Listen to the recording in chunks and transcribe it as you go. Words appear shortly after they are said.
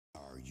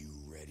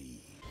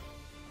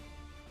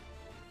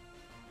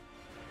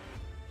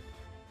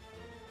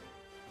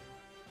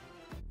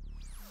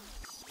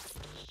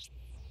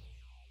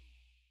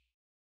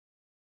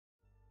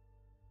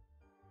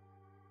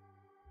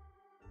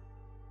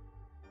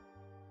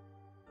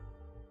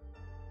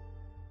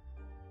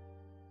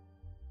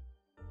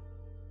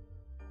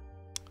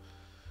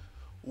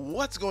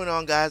What's going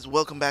on, guys?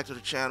 Welcome back to the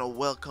channel.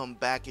 Welcome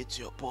back. It's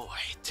your boy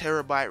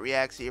Terabyt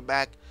Reacts here,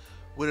 back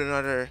with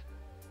another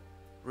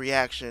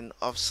reaction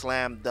of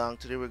Slam Dunk.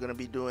 Today we're going to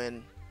be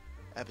doing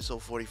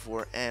episode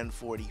 44 and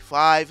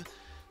 45,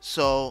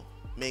 so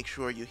make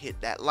sure you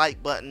hit that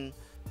like button,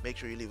 make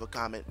sure you leave a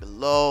comment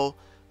below.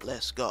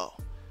 Let's go.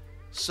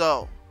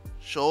 So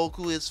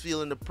Shoku is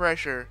feeling the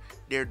pressure.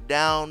 They're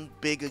down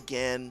big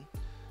again,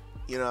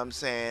 you know what I'm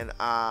saying,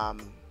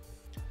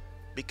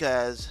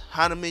 because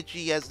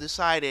Hanimichi has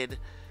decided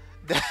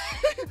that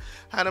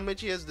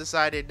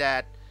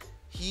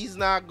he's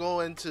not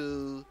going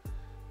to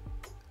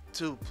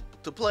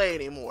play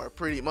anymore,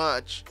 pretty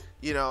much,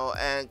 you know,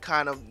 and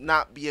kind of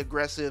not be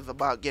aggressive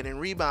about getting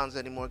rebounds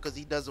anymore because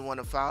he doesn't want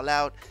to foul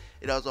out.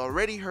 It has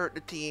already hurt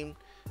the team,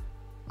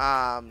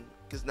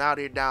 because now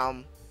they're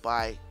down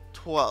by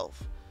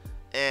 12,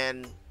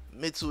 and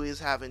Mitsui is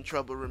having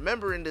trouble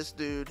remembering this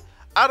dude.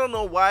 I don't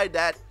know why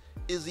that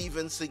is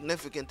even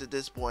significant at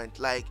this point.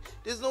 Like,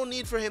 there's no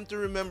need for him to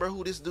remember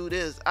who this dude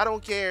is. I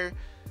don't care.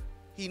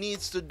 He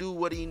needs to do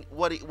what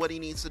he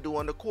needs to do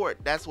on the court.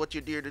 That's what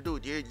you're there to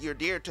do. You're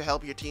there to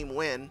help your team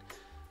win.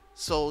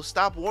 So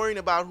stop worrying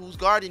about who's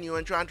guarding you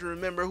and trying to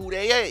remember who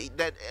they is.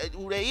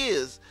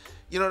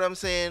 You know what I'm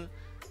saying?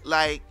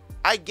 Like,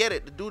 I get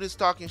it. The dude is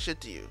talking shit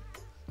to you.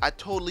 I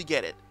totally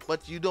get it.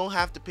 But you don't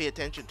have to pay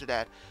attention to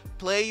that.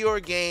 Play your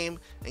game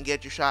and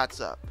get your shots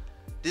up.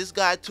 This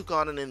guy took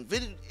on an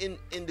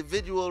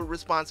individual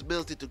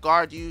responsibility to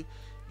guard you.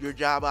 Your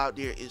job out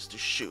there is to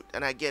shoot.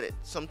 And I get it.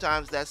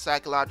 Sometimes that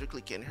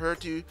psychologically can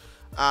hurt you.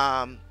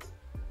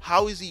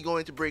 How is he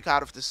going to break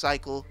out of the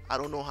cycle? I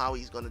don't know how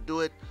he's going to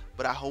do it,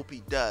 but I hope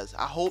he does.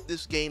 I hope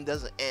this game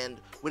doesn't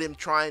end with him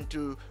trying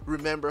to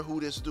remember who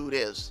this dude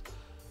is.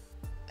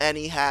 And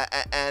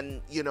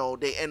you know,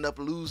 they end up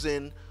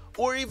losing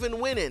or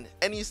even winning,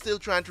 and he's still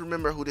trying to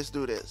remember who this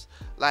dude is.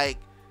 Like,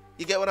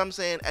 you get what I'm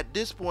saying? At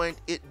this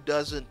point, it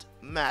doesn't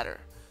matter.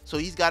 So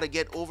he's got to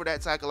get over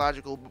that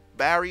psychological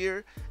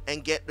barrier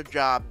and get the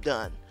job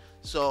done.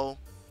 So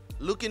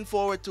looking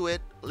forward to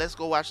it. Let's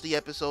go watch the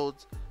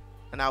episodes,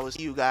 and I will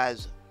see you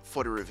guys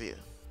for the review.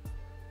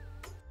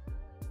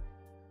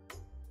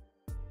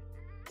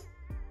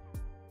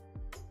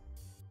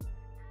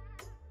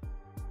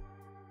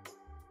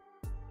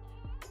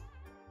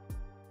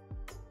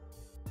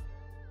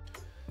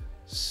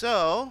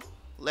 So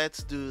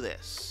let's do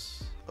this.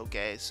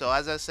 Okay, so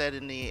as I said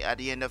at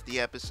the end of the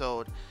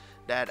episode,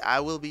 that I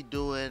will be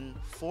doing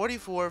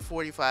 44,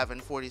 45,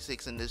 and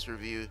 46 in this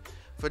review,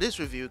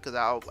 because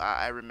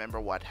I remember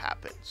what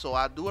happened. So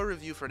I'll do a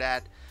review for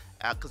that,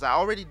 because I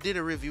already did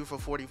a review for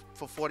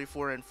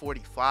 44 and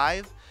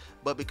 45,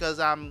 but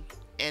because I'm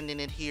ending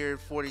it here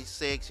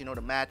 46, you know,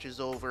 the match is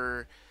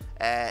over,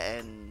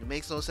 and it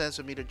makes no sense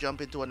for me to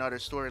jump into another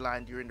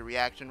storyline during the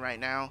reaction right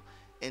now,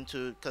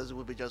 because it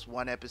would be just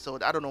one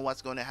episode. I don't know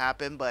what's going to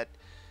happen, but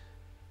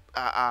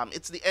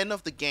it's the end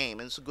of the game,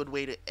 and it's a good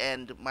way to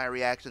end my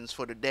reactions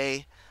for the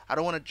day. I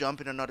don't want to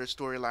jump in another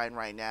storyline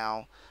right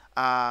now,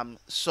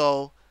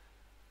 so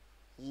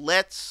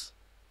let's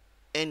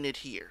end it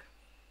here.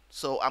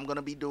 So I'm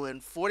gonna be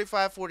doing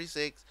 45,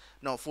 46,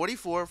 no,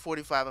 44,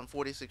 45, and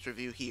 46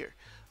 review here.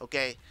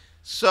 Okay,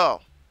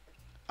 so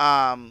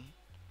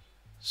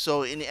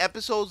so in the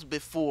episodes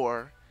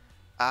before,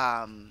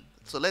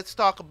 so let's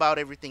talk about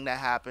everything that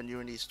happened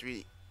during these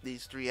three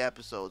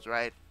episodes,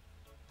 right?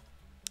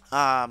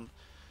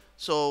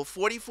 So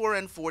 44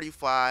 and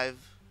 45,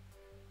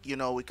 you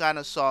know, we kind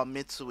of saw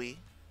Mitsui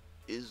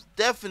is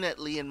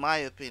definitely, in my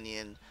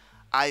opinion,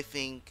 I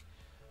think,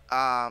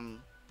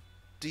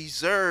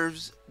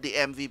 deserves the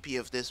MVP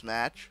of this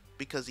match,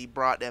 because he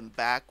brought them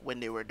back when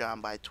they were down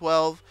by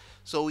 12.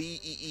 So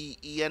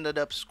he ended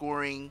up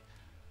scoring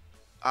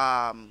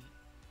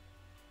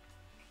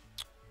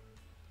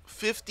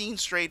 15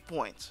 straight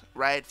points,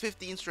 right?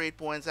 15 straight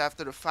points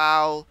after the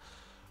foul.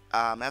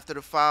 After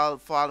the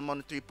foul him on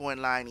the three-point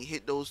line, he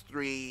hit those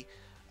three,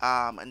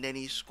 and then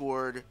he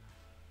scored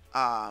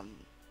 12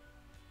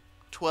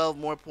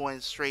 more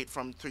points straight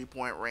from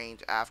three-point range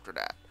after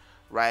that,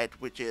 right?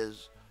 Which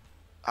is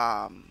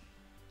 4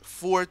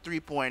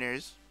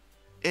 three-pointers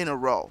in a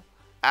row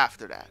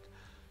after that.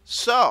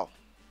 So,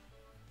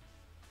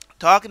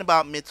 talking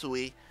about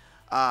Mitsui,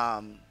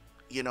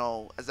 you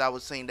know, as I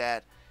was saying,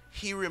 that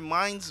he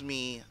reminds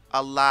me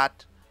a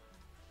lot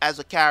as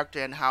a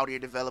character and how they're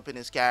developing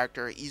his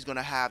character. He's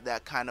gonna have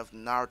that kind of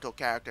Naruto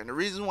character, and the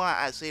reason why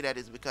I say that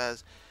is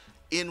because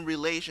in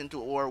relation to,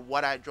 or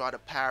what I draw the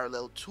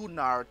parallel to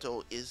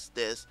Naruto, is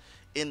this,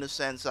 in the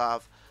sense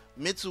of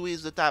Mitsui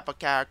is the type of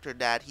character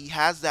that he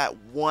has that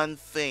one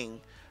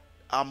thing,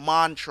 a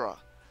mantra,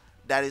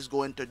 that is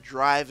going to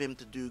drive him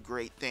to do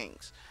great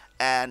things.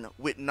 And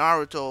with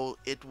Naruto,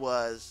 it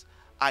was,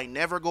 I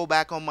never go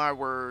back on my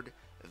word,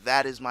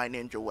 that is my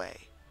ninja way,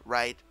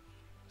 right?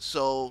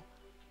 So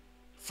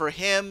for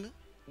him,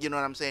 you know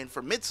what I'm saying,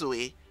 for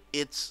Mitsui,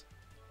 it's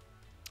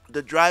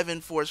the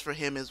driving force for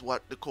him is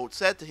what the coach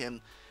said to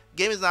him: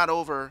 game is not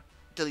over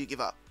until you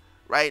give up,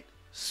 right?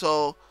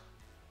 So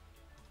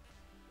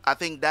I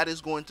think that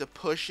is going to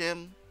push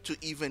him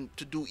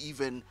to do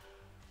even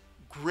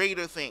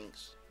greater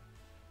things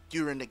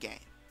during the game.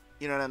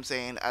 You know what I'm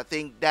saying? I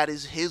think that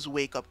is his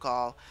wake up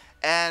call,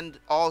 and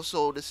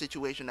also the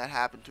situation that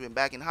happened to him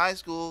back in high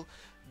school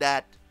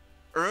that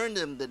earned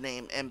him the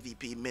name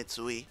MVP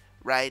Mitsui,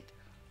 right?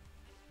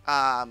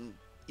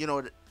 You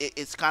know,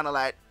 it's kind of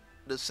like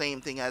the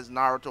same thing as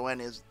Naruto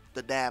and his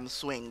the damn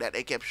swing that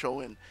they kept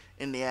showing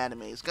in the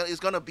anime. It's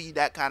gonna be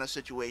that kind of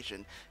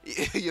situation.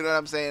 You know what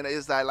I'm saying?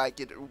 It's like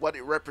what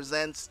it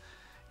represents.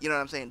 You know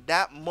what I'm saying?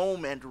 That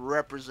moment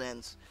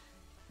represents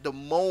the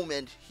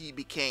moment he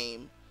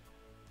became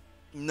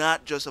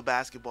not just a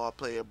basketball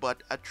player,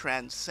 but a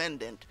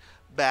transcendent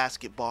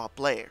basketball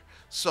player.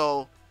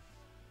 So,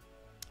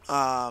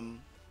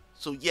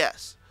 so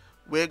yes,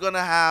 we're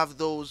gonna have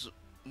those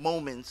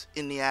moments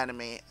in the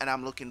anime, and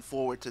I'm looking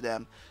forward to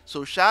them.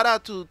 So shout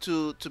out to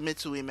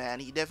Mitsui, man.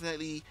 He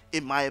definitely,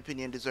 in my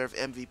opinion, deserved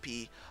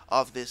MVP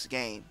of this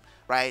game,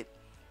 right?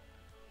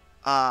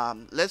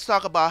 Let's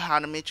talk about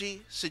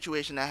Hanamichi,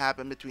 situation that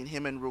happened between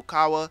him and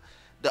Rukawa.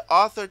 The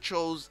author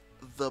chose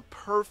the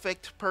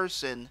perfect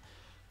person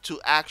to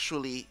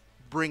actually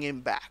bring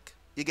him back.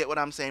 You get what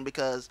I'm saying?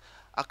 Because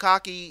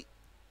Akagi,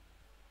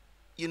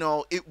 you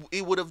know,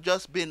 it would have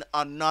just been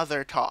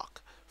another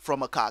talk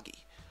from Akagi.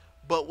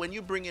 But when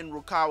you bring in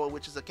Rukawa,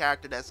 which is a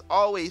character that's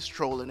always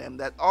trolling him,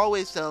 that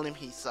always telling him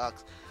he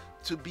sucks,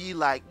 to be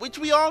like, which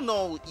we all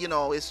know, you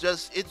know, it's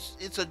just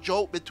it's a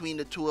joke between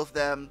the two of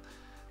them.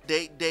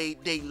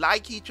 They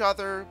like each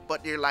other,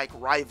 but they're like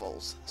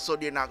rivals, so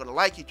they're not gonna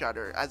like each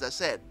other. As I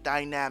said,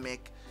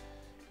 dynamic.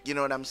 You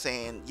know what I'm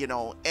saying? You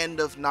know, end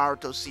of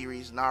Naruto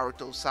series,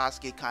 Naruto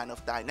Sasuke kind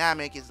of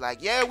dynamic. It's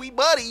like, yeah, we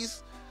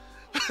buddies.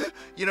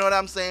 You know what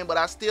I'm saying? But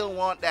I still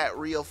want that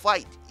real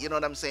fight. You know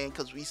what I'm saying?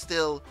 Because we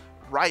still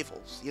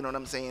rivals. You know what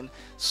I'm saying?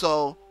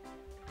 So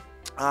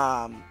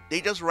they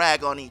just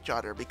rag on each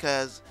other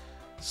because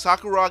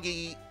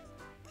Sakuragi,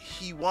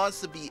 he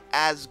wants to be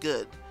as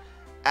good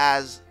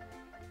as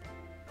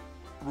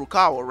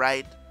Rukawa,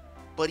 right?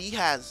 But he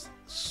has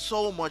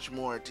so much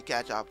more to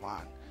catch up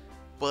on.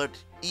 But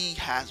he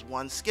has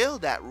one skill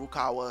that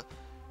Rukawa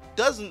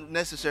doesn't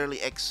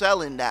necessarily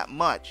excel in that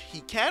much.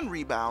 He can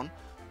rebound,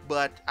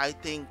 but I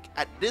think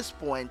at this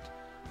point,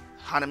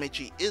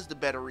 Hanamichi is the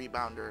better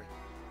rebounder.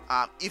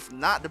 If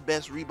not the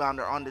best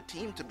rebounder on the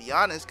team, to be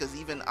honest, because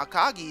even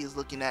Akagi is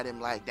looking at him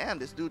like, damn,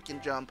 this dude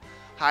can jump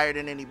higher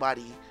than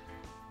anybody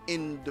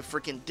in the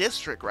freaking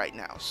district right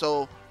now.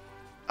 So,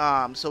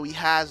 so he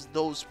has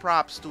those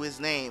props to his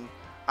name.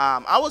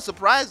 I was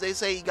surprised they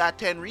say he got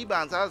 10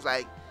 rebounds. I was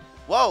like,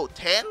 whoa,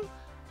 10?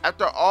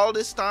 After all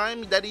this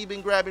time that he been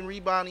grabbing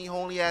rebound, he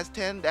only has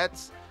 10?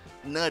 That's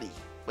nutty.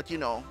 But you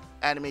know,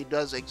 anime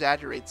does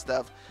exaggerate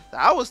stuff. So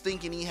I was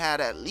thinking he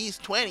had at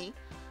least 20.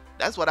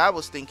 That's what I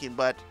was thinking,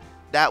 but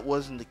that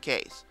wasn't the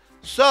case.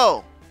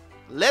 So,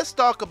 let's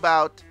talk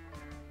about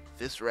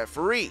this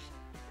referee.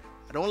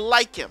 I don't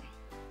like him.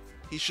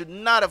 He should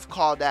not have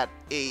called that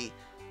a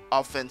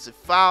offensive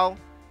foul.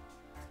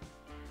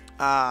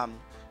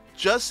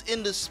 Just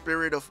in the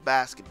spirit of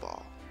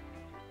basketball.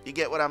 You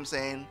get what I'm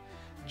saying?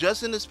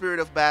 Just in the spirit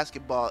of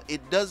basketball,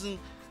 it doesn't,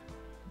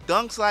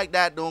 dunks like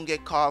that don't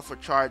get called for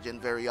charging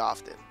very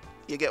often.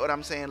 You get what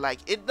I'm saying? Like,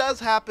 it does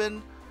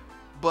happen,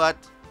 but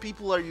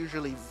people are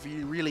usually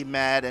really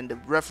mad and the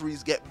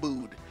referees get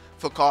booed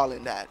for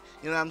calling that.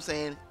 You know what I'm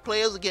saying?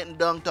 Players are getting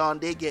dunked on,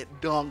 they get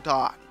dunked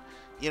on.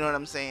 You know what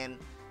I'm saying?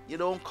 You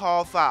don't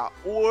call foul.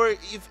 Or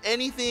if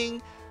anything,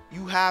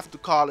 you have to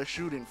call a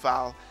shooting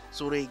foul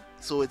so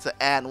it's an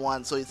and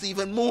one, so it's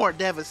even more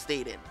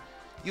devastating.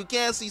 You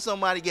can't see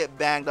somebody get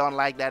banged on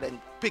like that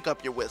and pick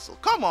up your whistle.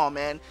 Come on,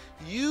 man.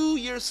 You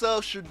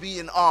yourself should be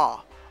in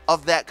awe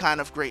of that kind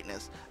of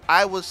greatness.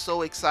 I was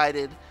so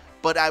excited,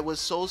 but I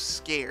was so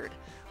scared.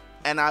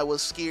 And I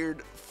was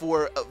scared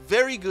for a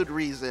very good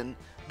reason,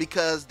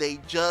 because they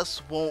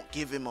just won't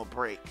give him a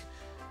break.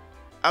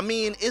 I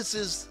mean,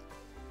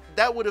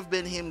 that would have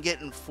been him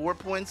getting 4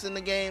 points in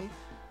the game.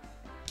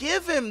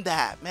 Give him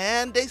that,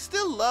 man. They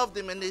still loved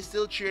him and they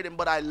still cheered him,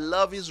 but I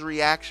love his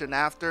reaction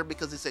after,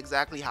 because it's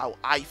exactly how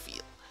I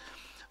feel.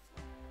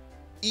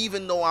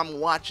 Even though I'm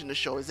watching the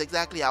show, it's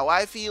exactly how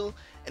I feel,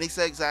 and it's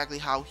exactly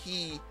how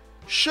he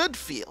should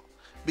feel.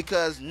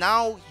 Because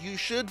now you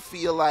should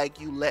feel like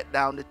you let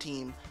down the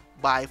team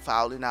by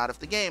fouling out of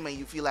the game, and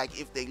you feel like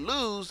if they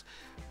lose,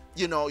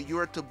 you know,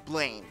 you're to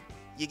blame.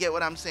 You get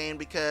what I'm saying?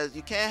 Because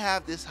you can't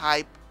have this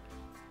hype,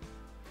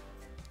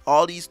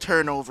 all these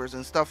turnovers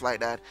and stuff like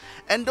that,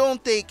 and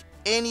don't take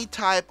any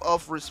type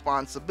of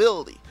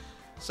responsibility.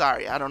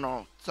 Sorry, I don't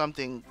know,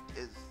 something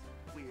is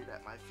weird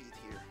at my feet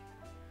here.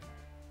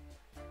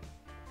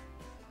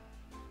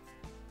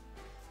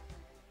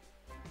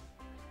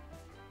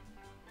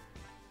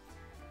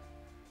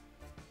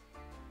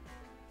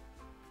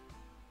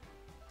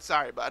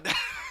 Sorry about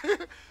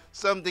that.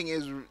 Something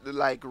is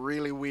like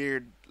really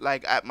weird,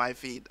 like at my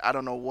feet. I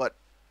don't know what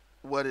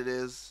it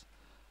is.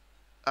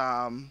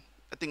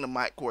 I think the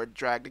mic cord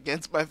dragged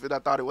against my foot. I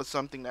thought it was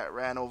something that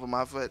ran over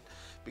my foot,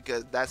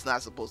 because that's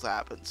not supposed to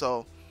happen.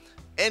 So,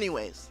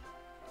 anyways,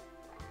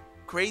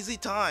 crazy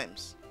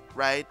times.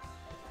 right?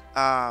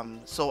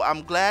 So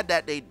I'm glad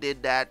that they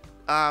did that.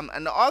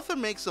 And the author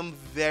makes some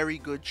very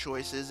good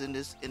choices in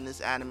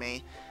this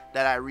anime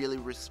that I really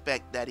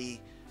respect that he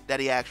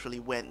actually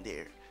went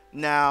there.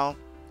 Now,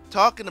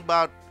 talking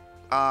about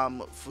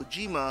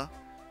Fujima,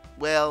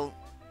 well,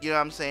 you know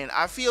what I'm saying?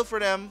 I feel for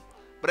them,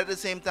 but at the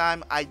same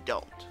time, I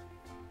don't.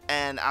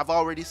 And I've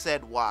already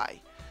said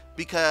why.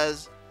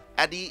 Because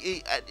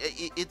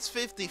it's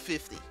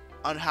 50-50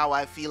 on how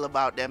I feel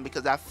about them,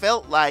 because I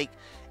felt like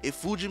if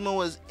Fujima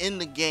was in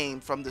the game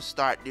from the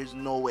start, there's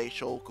no way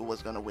Shoku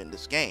was going to win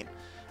this game.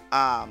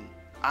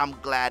 I'm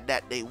glad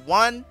that they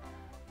won,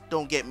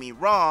 don't get me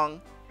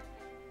wrong,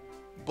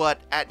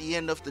 but at the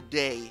end of the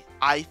day,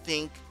 I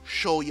think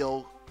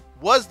Shoyo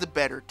was the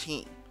better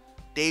team.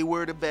 They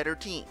were the better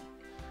team,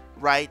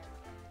 right?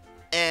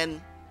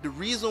 And the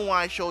reason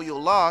why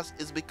Shoyo lost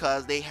is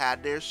because they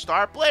had their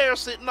star player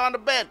sitting on the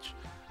bench.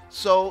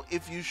 So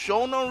if you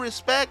show no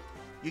respect,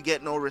 you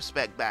get no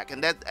respect back.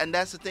 And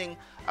that's the thing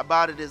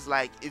about it, is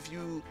like, if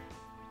you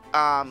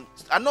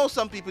I know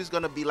some people is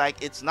gonna be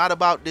like, it's not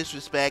about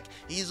disrespect,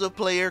 he's a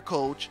player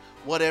coach,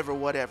 whatever,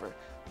 whatever.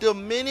 The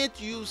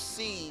minute you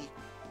see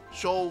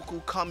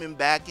Shoku coming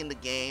back in the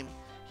game,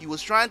 he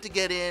was trying to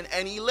get in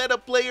and he let a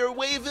player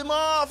wave him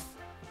off.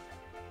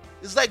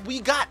 It's like, we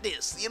got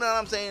this, you know what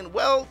I'm saying?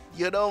 Well,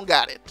 you don't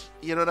got it,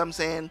 you know what I'm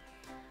saying?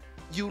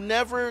 You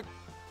never,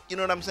 you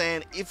know what I'm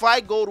saying? If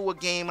I go to a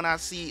game and I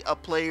see a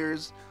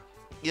player's,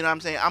 you know what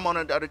I'm saying, I'm on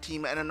another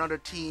team and another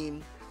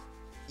team,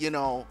 you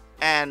know,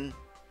 and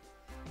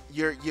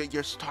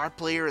your star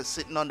player is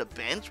sitting on the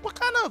bench, what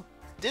kind of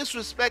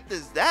disrespect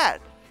is that?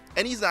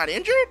 And he's not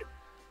injured?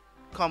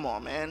 Come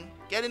on, man.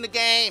 Get in the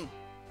game.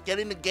 Get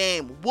in the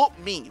game. Whoop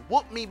me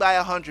by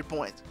 100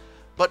 points.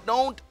 But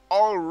don't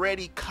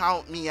already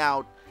count me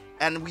out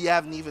and we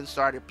haven't even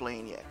started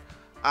playing yet.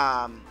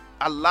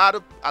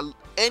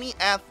 Any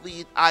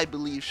athlete, I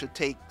believe, should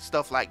take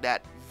stuff like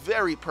that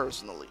very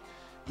personally.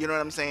 You know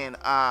what I'm saying?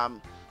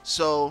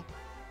 So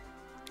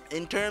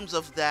in terms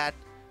of that,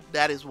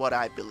 that is what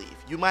I believe.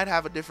 You might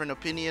have a different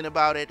opinion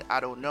about it. I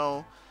don't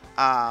know.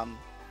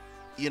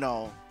 You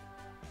know,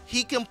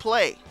 he can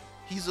play.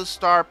 He's a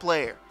star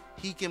player.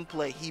 He can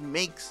play. He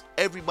makes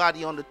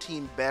everybody on the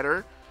team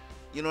better.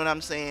 You know what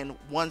I'm saying?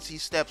 Once he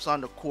steps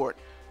on the court.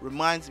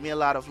 Reminds me a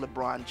lot of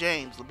LeBron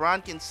James.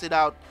 LeBron can sit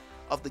out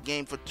of the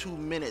game for 2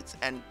 minutes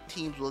and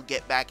teams will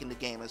get back in the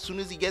game. As soon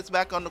as he gets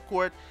back on the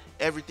court,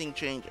 everything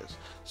changes.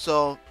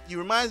 So he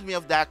reminds me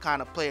of that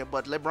kind of player.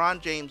 But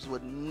LeBron James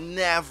would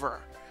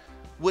never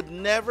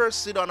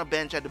sit on a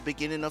bench at the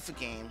beginning of a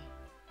game.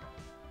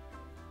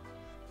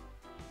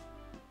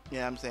 You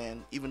know what I'm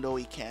saying? Even though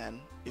he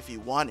can, if he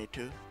wanted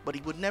to, but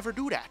he would never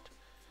do that.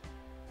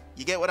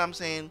 You get what I'm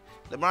saying?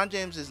 LeBron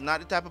James is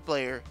not the type of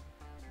player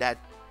that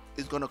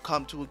is going to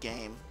come to a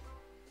game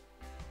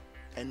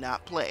and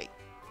not play,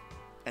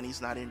 and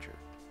he's not injured.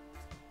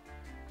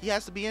 He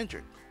has to be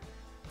injured.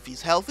 If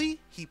he's healthy,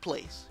 he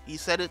plays. He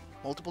said it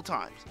multiple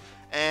times.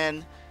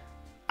 And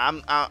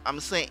I'm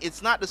saying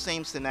it's not the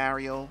same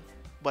scenario,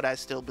 but I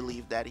still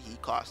believe that he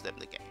cost them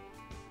the game.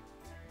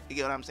 You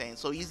get what I'm saying?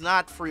 So he's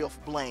not free of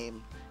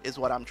blame, is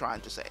what I'm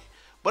trying to say.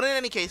 But in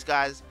any case,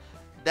 guys,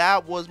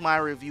 that was my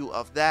review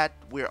of that.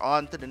 We're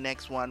on to the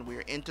next one.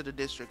 We're into the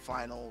district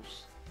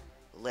finals.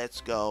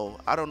 Let's go.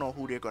 I don't know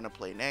who they're going to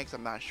play next.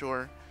 I'm not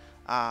sure.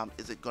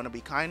 Is it going to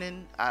be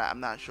Kynan? I'm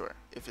not sure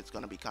if it's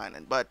going to be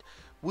Kynan, but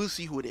we'll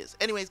see who it is.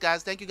 Anyways,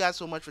 guys, thank you guys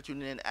so much for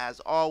tuning in.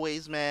 As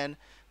always, man,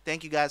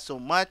 thank you guys so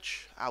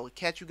much. I will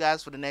catch you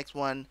guys for the next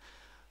one.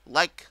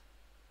 Like,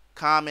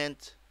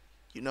 comment,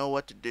 you know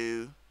what to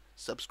do.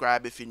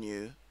 Subscribe if you're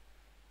new.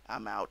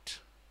 I'm out.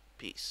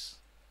 Peace.